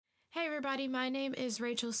Hey everybody, my name is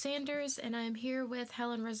Rachel Sanders and I'm here with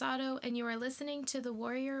Helen Rosado and you are listening to the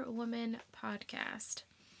Warrior Woman podcast.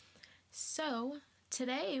 So,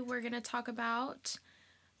 today we're going to talk about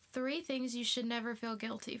 3 things you should never feel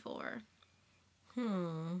guilty for.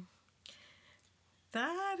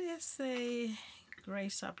 That is a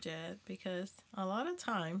great subject because a lot of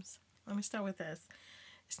times, let me start with this.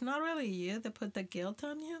 It's not really you that put the guilt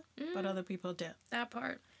on you, but other people do. That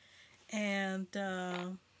part. And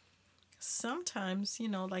sometimes,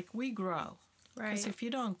 like we grow. Right. Because if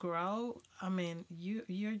you don't grow,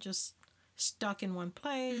 you're just stuck in one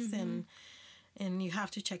place and you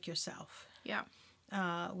have to check yourself. Yeah.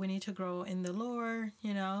 We need to grow in the Lord,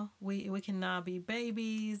 We cannot be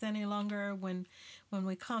babies any longer. When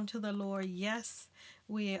we come to the Lord, yes,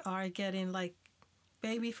 we are getting like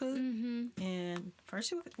baby food. And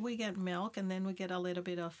first we get milk and then we get a little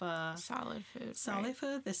bit of solid food.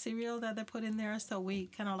 Food, the cereal that they put in there. So we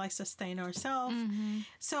kind of like sustain ourselves.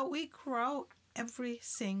 So we grow every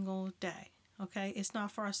single day. Okay. It's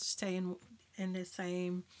not for us to stay in the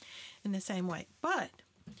same way. But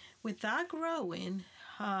with that growing,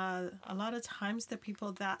 a lot of times the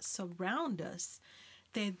people that surround us,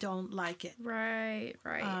 they don't like it. Right.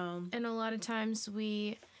 And a lot of times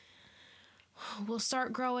we'll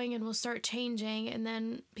start growing and we'll start changing, and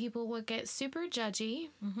then people will get super judgy.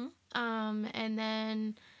 And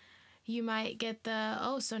then you might get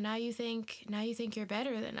so now you think you're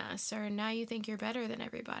better than us, or now you think you're better than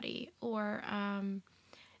everybody, or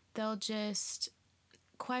they'll just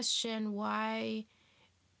question why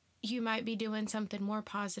you might be doing something more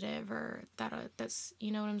positive, or that's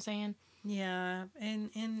you know what I'm saying? Yeah,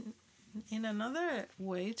 and in another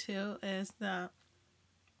way too is that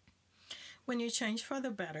when you change for the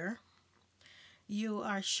better, you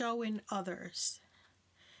are showing others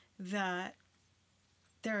that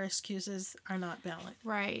their excuses are not valid.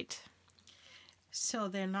 Right. So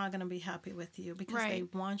they're not going to be happy with you because they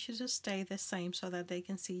want you to stay the same so that they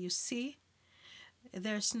can see you. See,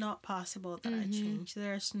 there's not possible that I change.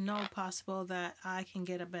 There's no possible that I can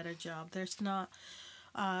get a better job. There's not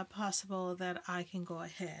possible that I can go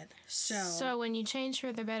ahead. So when you change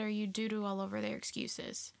for the better, you do all over their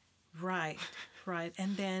excuses. Right.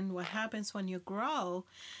 And then what happens when you grow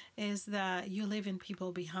is that you leave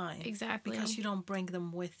people behind. Exactly. Because you don't bring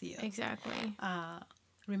them with you. Exactly.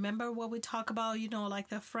 Remember what we talk about, like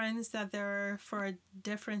the friends that they're for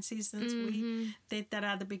different seasons. We did that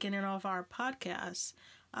at the beginning of our podcast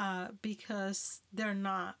because they're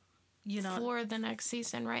not, for the next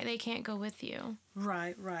season, right? They can't go with you.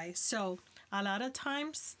 Right. So a lot of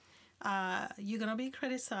times you're going to be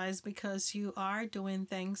criticized because you are doing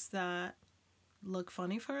things that look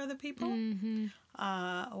funny for other people,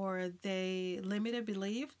 or they limited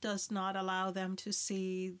belief does not allow them to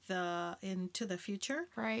see into the future,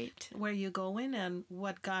 right? Where you're going and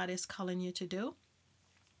what God is calling you to do.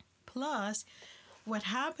 Plus, what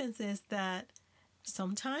happens is that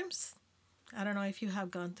sometimes, I don't know if you have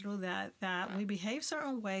gone through that we behave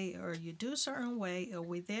certain way, or you do certain way, or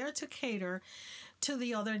we're there to cater to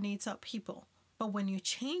the other needs of people. But when you're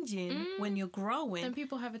changing, when you're growing, then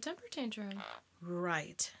people have a temper tantrum.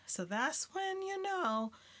 Right. So that's when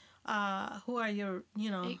who are your,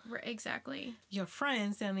 exactly, your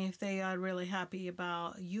friends, and if they are really happy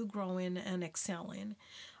about you growing and excelling.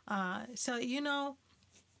 So,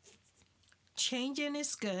 changing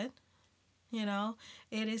is good.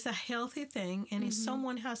 It is a healthy thing. And if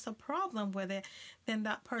someone has a problem with it, then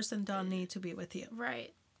that person don't need to be with you.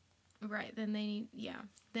 Right. Then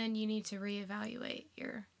then you need to reevaluate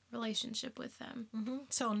your relationship with them.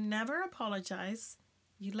 So never apologize.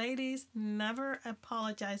 You ladies, never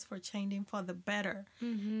apologize for changing for the better.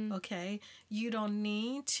 Okay? You don't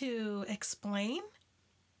need to explain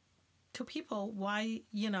to people why,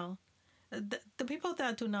 the people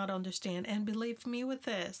that do not understand, and believe me with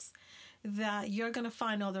this, that you're going to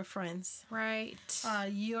find other friends. Right.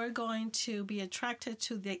 You're going to be attracted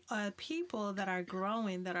to the people that are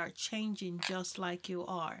growing, that are changing just like you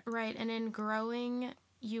are. Right. And in growing,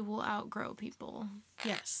 you will outgrow people.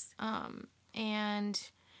 Yes. And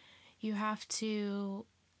you have to,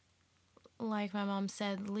 like my mom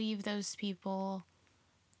said, leave those people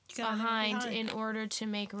behind in order to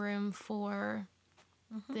make room for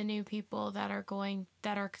the new people that are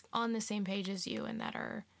on the same page as you, and that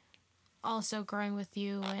are also growing with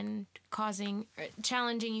you and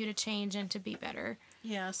challenging you to change and to be better.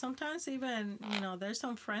 Yeah, sometimes even, there's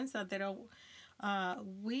some friends that they don't,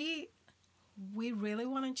 we really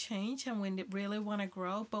want to change and we really want to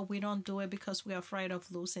grow, but we don't do it because we're afraid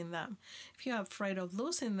of losing them. If you're afraid of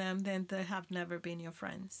losing them, then they have never been your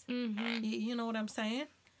friends. You know what I'm saying?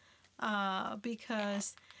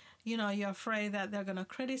 Because you're afraid that they're going to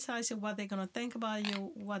criticize you, what they're going to think about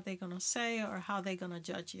you, what they're going to say, or how they're going to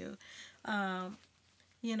judge you.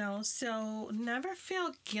 So never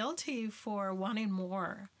feel guilty for wanting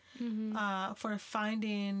more, for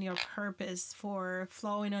finding your purpose, for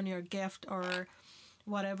flowing on your gift or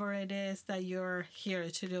whatever it is that you're here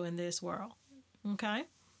to do in this world. Okay?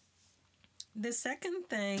 The second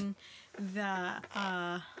thing that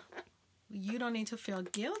you don't need to feel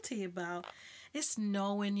guilty about is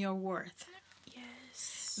knowing your worth.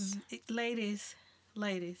 Yes. Ladies,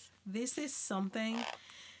 this is something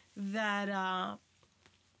that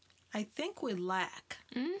I think we lack.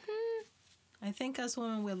 I think as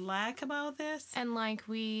women we lack about this. And like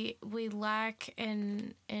we lack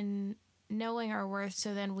in knowing our worth,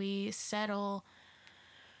 so then we settle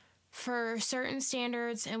for certain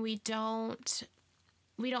standards and we don't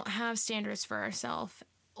have standards for ourselves.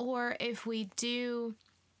 Or if we do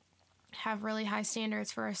have really high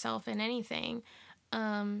standards for ourselves in anything,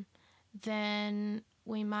 then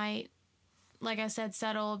we might, like I said,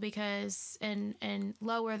 settle because and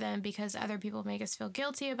lower them because other people make us feel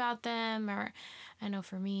guilty about them. Or I know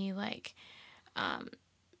for me, like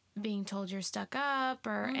being told you're stuck up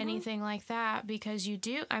or anything like that, because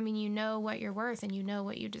you know what you're worth and you know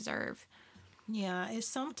what you deserve. Yeah, it's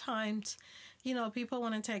sometimes, people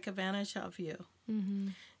want to take advantage of you.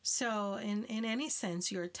 So in any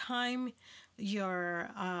sense, your time, your,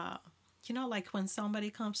 like when somebody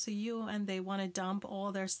comes to you and they want to dump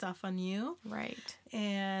all their stuff on you. Right.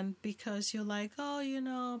 And because you're like,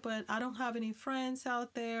 oh, but I don't have any friends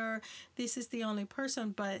out there. This is the only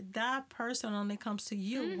person. But that person only comes to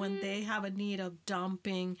you when they have a need of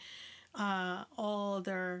dumping all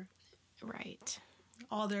their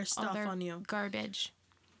stuff on you. Garbage.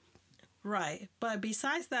 Right. But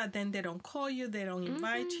besides that, then they don't call you, they don't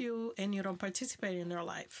invite you, and you don't participate in their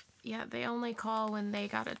life. Yeah, they only call when they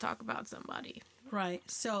got to talk about somebody. Right.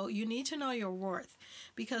 So you need to know your worth,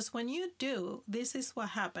 because when you do, this is what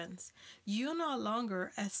happens. You no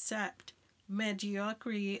longer accept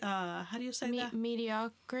mediocrity. How do you say that?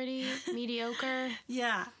 Mediocrity. Mediocre.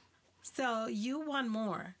 Yeah. So you want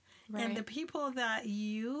more. Right. And the people that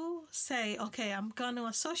you say, okay, I'm going to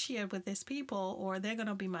associate with these people, or they're going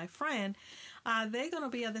to be my friend, they're going to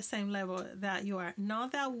be at the same level that you are.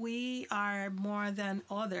 Not that we are more than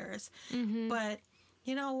others, but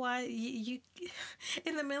you know what? You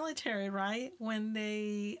in the military, right? When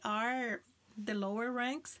they are the lower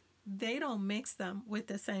ranks, they don't mix them with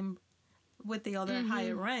the other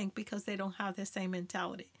higher rank, because they don't have the same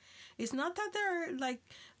mentality. It's not that they're like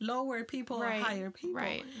lower people or higher people.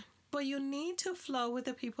 Right. But you need to flow with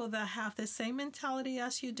the people that have the same mentality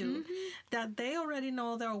as you do, that they already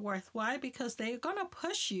know their worth. Why? Because they're going to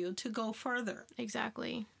push you to go further.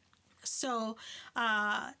 Exactly. So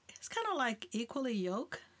it's kind of like equally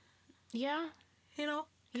yoked. Yeah. Kind of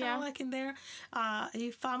like in there.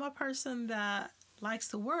 If I'm a person that likes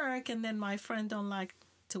to work and then my friend don't like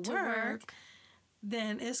to work,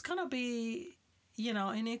 then it's going to be,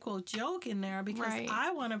 an equal joke in there, because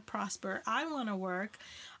I want to prosper. I want to work.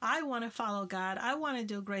 I want to follow God. I want to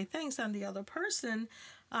do great things. And the other person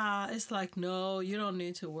is like, no, you don't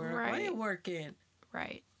need to work. Why are you working?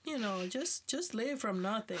 Right. Just live from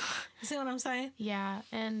nothing. You see what I'm saying? Yeah.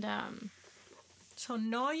 And so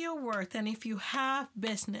know your worth. And if you have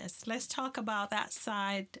business, let's talk about that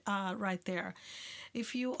side right there.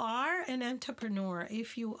 If you are an entrepreneur,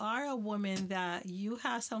 if you are a woman that you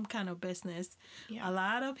have some kind of business, a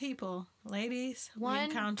lot of people, ladies, we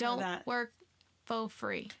encounter that. Work for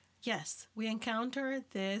free. Yes, we encounter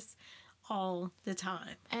this all the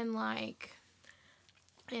time. And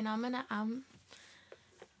and I'm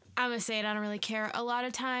gonna say it, I don't really care. A lot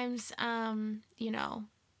of times, we'll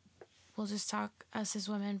just talk us as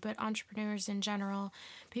women, but entrepreneurs in general,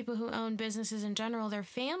 people who own businesses in general, their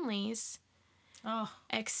families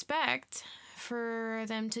expect for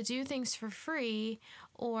them to do things for free,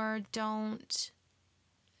 or don't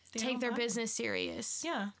take their business serious.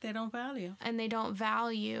 Yeah, they don't value. And they don't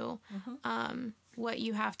value what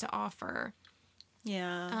you have to offer.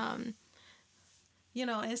 Yeah.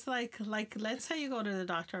 It's like let's say you go to the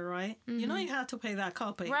doctor, right? You have to pay that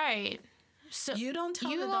copay. Right. So you don't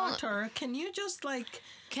tell the doctor, can you just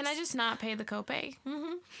can I just not pay the copay?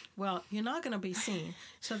 Well, you're not going to be seen.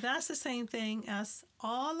 So that's the same thing as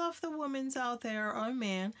all of the women out there, or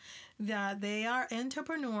men, that they are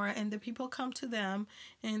entrepreneur and the people come to them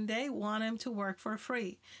and they want them to work for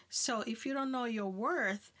free. So if you don't know your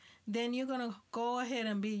worth, then you're going to go ahead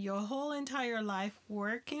and be your whole entire life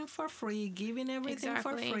working for free, giving everything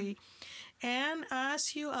for free. And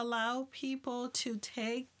as you allow people to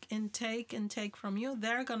take and take from you,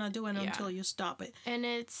 they're going to do it until you stop it. And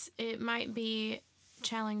it might be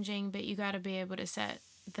challenging, but you got to be able to set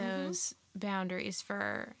those boundaries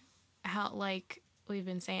for how, like we've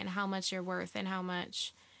been saying, how much you're worth and how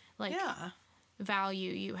much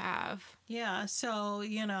value you have. Yeah. So,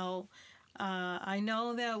 I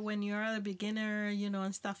know that when you're a beginner,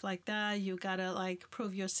 and stuff like that, you gotta like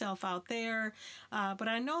prove yourself out there. But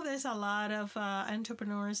I know there's a lot of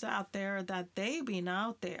entrepreneurs out there that they've been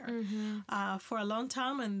out there for a long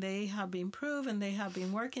time, and they have been proven, they have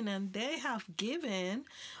been working, and they have given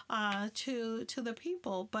to the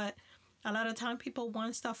people. But a lot of time people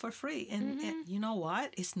want stuff for free. And you know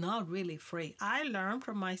what? It's not really free. I learned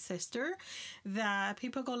from my sister that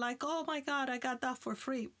people go like, oh my God, I got that for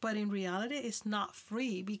free. But in reality, it's not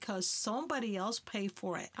free because somebody else paid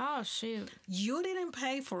for it. Oh, shoot. You didn't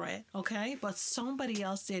pay for it, okay? But somebody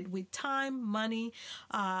else did with time, money,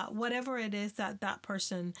 whatever it is that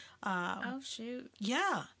person... oh, shoot.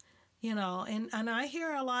 Yeah. And I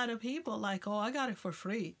hear a lot of people like, oh, I got it for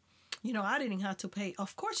free. I didn't have to pay.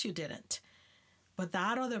 Of course you didn't. But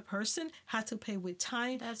that other person had to pay with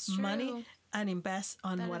time, money, and invest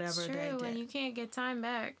on whatever they did. And you can't get time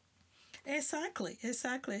back. Exactly.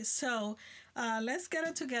 So let's get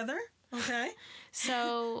it together, okay?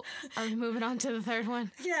 So are we moving on to the third one?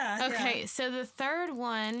 Yeah. Okay, so the third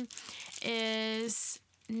one is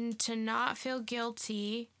to not feel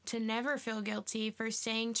guilty, to never feel guilty for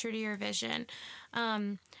staying true to your vision.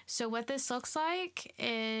 So what this looks like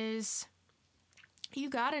is you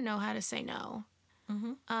got to know how to say no.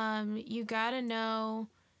 You got to know,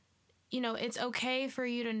 it's okay for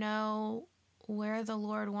you to know where the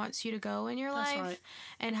Lord wants you to go in your life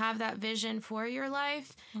and have that vision for your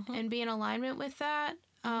life and be in alignment with that.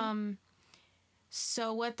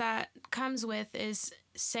 So what that comes with is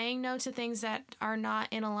saying no to things that are not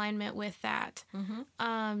in alignment with that.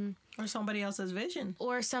 Or somebody else's vision.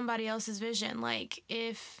 Like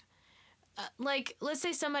if, let's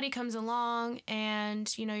say somebody comes along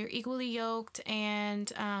and, you're equally yoked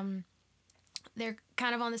and they're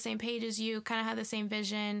kind of on the same page as you, kind of have the same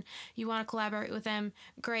vision, you want to collaborate with them,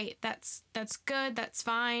 great, that's good, that's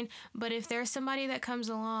fine. But if there's somebody that comes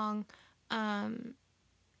along and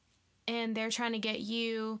they're trying to get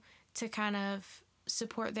you to kind of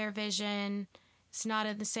support their vision, it's not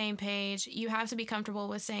at the same page, you have to be comfortable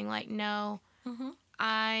with saying like, no,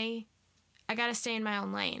 I got to stay in my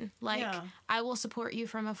own lane. I will support you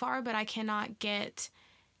from afar, but I cannot get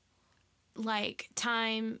like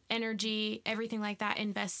time, energy, everything like that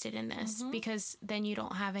invested in this because then you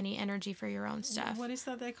don't have any energy for your own stuff. What is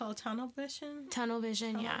that they call tunnel vision? Tunnel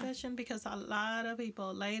vision, because a lot of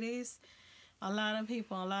people, ladies, a lot of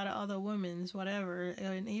other women, whatever,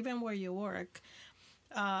 and even where you work,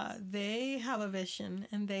 they have a vision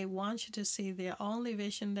and they want you to see their only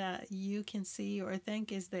vision that you can see or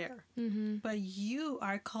think is there. But you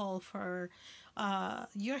are called for,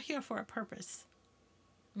 you're here for a purpose.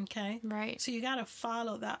 Okay? Right. So you got to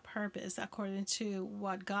follow that purpose according to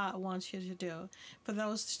what God wants you to do. For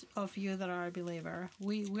those of you that are a believer,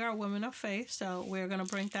 we are women of faith, so we're going to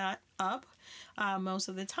bring that up most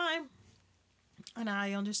of the time. And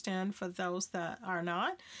I understand for those that are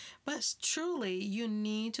not. But truly, you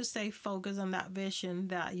need to stay focused on that vision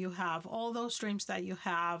that you have, all those dreams that you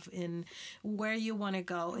have in where you want to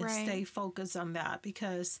go, and stay focused on that.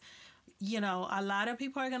 Because, a lot of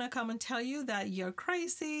people are going to come and tell you that you're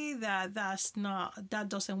crazy, that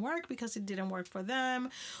doesn't work because it didn't work for them,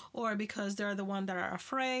 or because they're the one that are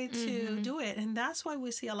afraid to do it. And that's why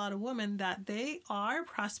we see a lot of women that they are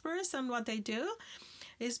prosperous in what they do.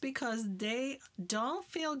 Is because they don't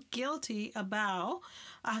feel guilty about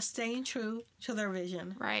staying true to their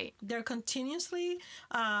vision. Right. They're continuously,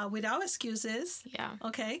 without excuses. Yeah.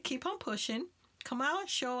 Okay. Keep on pushing. Come out,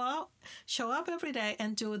 show up every day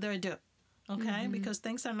and do their do. Okay. Because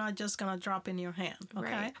things are not just going to drop in your hand.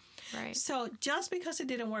 Okay. Right. So just because it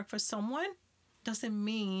didn't work for someone doesn't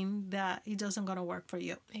mean that it doesn't going to work for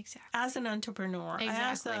you. Exactly. As an entrepreneur,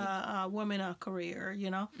 as a woman of career,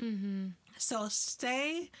 So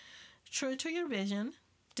stay true to your vision.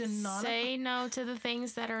 Do not say no to the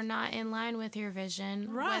things that are not in line with your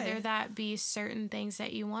vision, whether that be certain things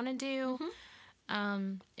that you want to do.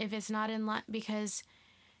 If it's not in line, because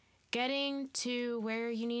getting to where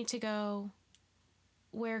you need to go,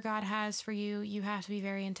 where God has for you, you have to be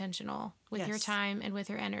very intentional with your time and with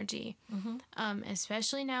your energy.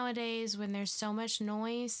 Especially nowadays when there's so much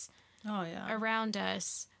noise around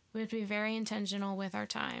us, we have to be very intentional with our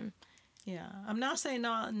time. Yeah, I'm not saying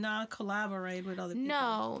not collaborate with other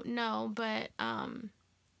people. No, but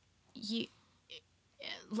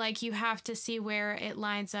you have to see where it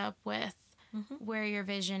lines up with where your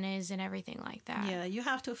vision is and everything like that. Yeah, you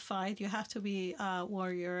have to fight. You have to be a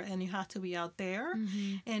warrior, and you have to be out there,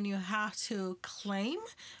 and you have to claim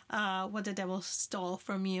what the devil stole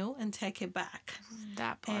from you and take it back.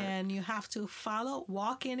 That part. And you have to follow,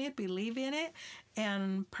 walk in it, believe in it,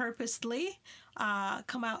 and purposely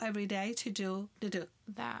come out every day to do.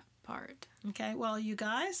 That part. Okay, well, you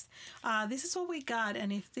guys, this is what we got.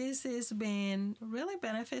 And if this has been really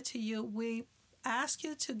benefit to you, we ask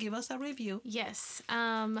you to give us a review. Yes.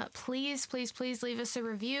 Please, please, please leave us a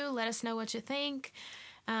review. Let us know what you think.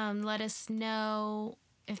 Let us know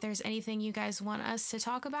if there's anything you guys want us to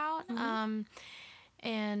talk about.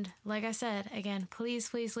 And like I said, again, please,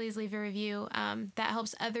 please, please leave a review. That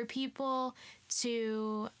helps other people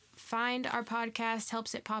to find our podcast,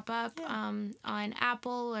 helps it pop up on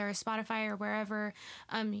Apple or Spotify or wherever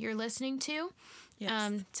you're listening to,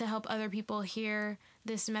 to help other people hear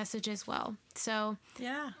this message as well. So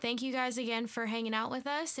thank you guys again for hanging out with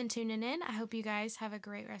us and tuning in. I hope you guys have a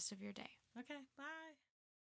great rest of your day. Okay.